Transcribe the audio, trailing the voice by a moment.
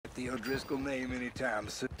the O'Driscoll name anytime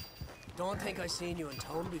soon. Don't think I seen you in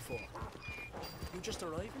town before. You just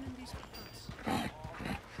arriving in these parts?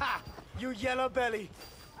 Ha! You yellow belly!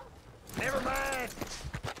 Never mind.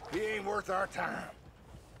 He ain't worth our time.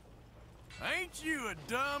 Ain't you a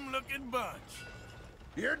dumb-looking bunch?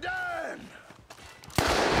 You're done!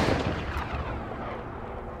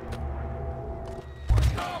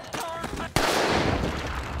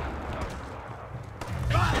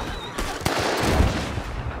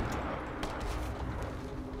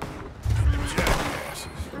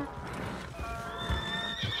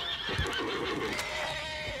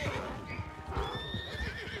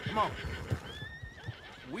 Come on.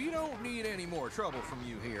 We don't need any more trouble from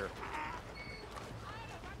you here.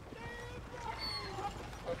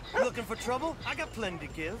 Looking for trouble? I got plenty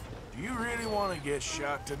to give. Do you really want to get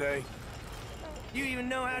shot today? You even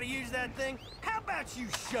know how to use that thing? How about you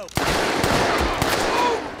show?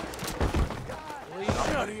 Leave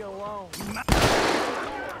Shuddy alone.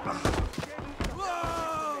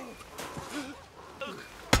 Whoa!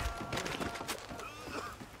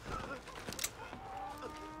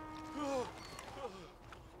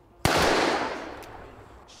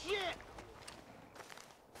 Shit!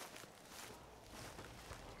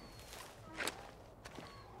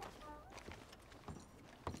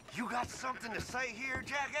 You got something to say here,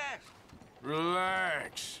 jackass?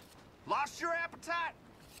 Relax. Lost your appetite?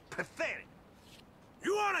 Pathetic.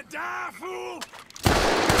 You want to die, fool?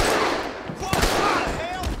 What the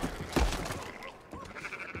hell?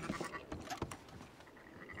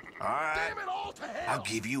 All right. Damn it all to hell! I'll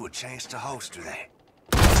give you a chance to holster that.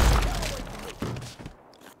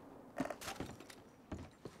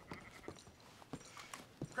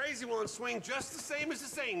 Crazy ones swing just the same as the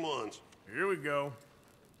sane ones. Here we go.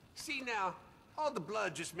 See now, all the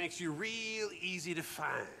blood just makes you real easy to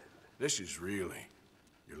find. This is really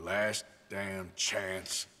your last damn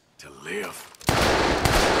chance to live.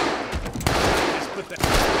 Let's put that...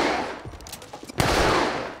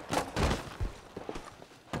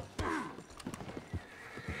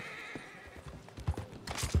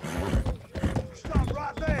 Stop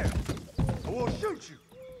right there! Or we'll shoot you!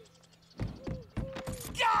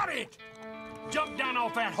 Got it! Jump down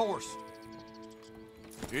off that horse.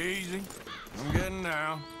 Easy. I'm getting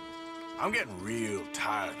down. I'm getting real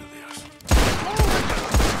tired of this. Damn fool.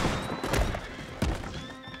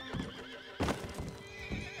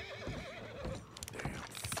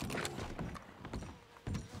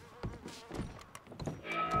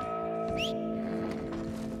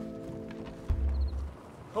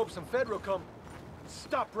 Hope some Federal come.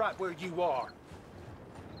 Stop right where you are.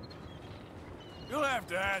 You'll have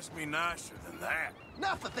to ask me nicer than that.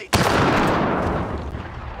 Enough of these.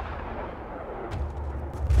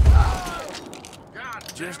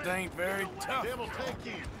 Just ain't very tough. Devil take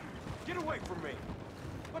you. Get away from me.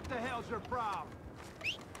 What the hell's your problem?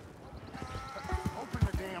 Open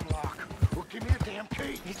the damn lock. Or give me a damn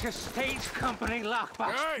key. It's a stage company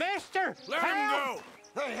lockbox. Hey, Mister! Let him help!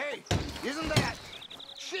 go! Hey, isn't that...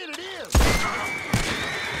 Shit, it is!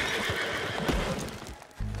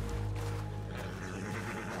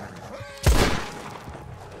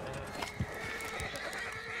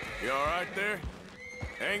 You all right there?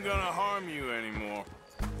 Ain't gonna harm you anymore.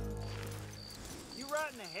 You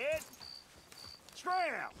right in the head?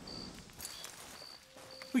 Straight out.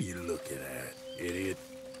 Who you looking at, idiot?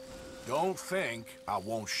 Don't think I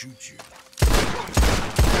won't shoot you.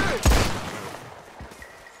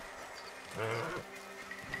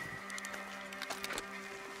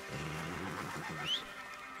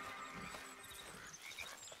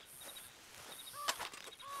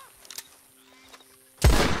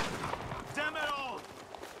 Damn it all!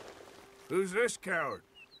 Who's this coward?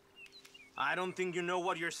 I don't think you know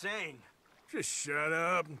what you're saying. Just shut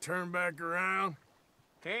up and turn back around.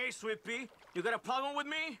 Hey, Sweet Pea, you got a problem with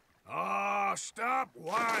me? Oh, stop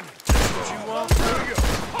whining. That's what you want? Here we go.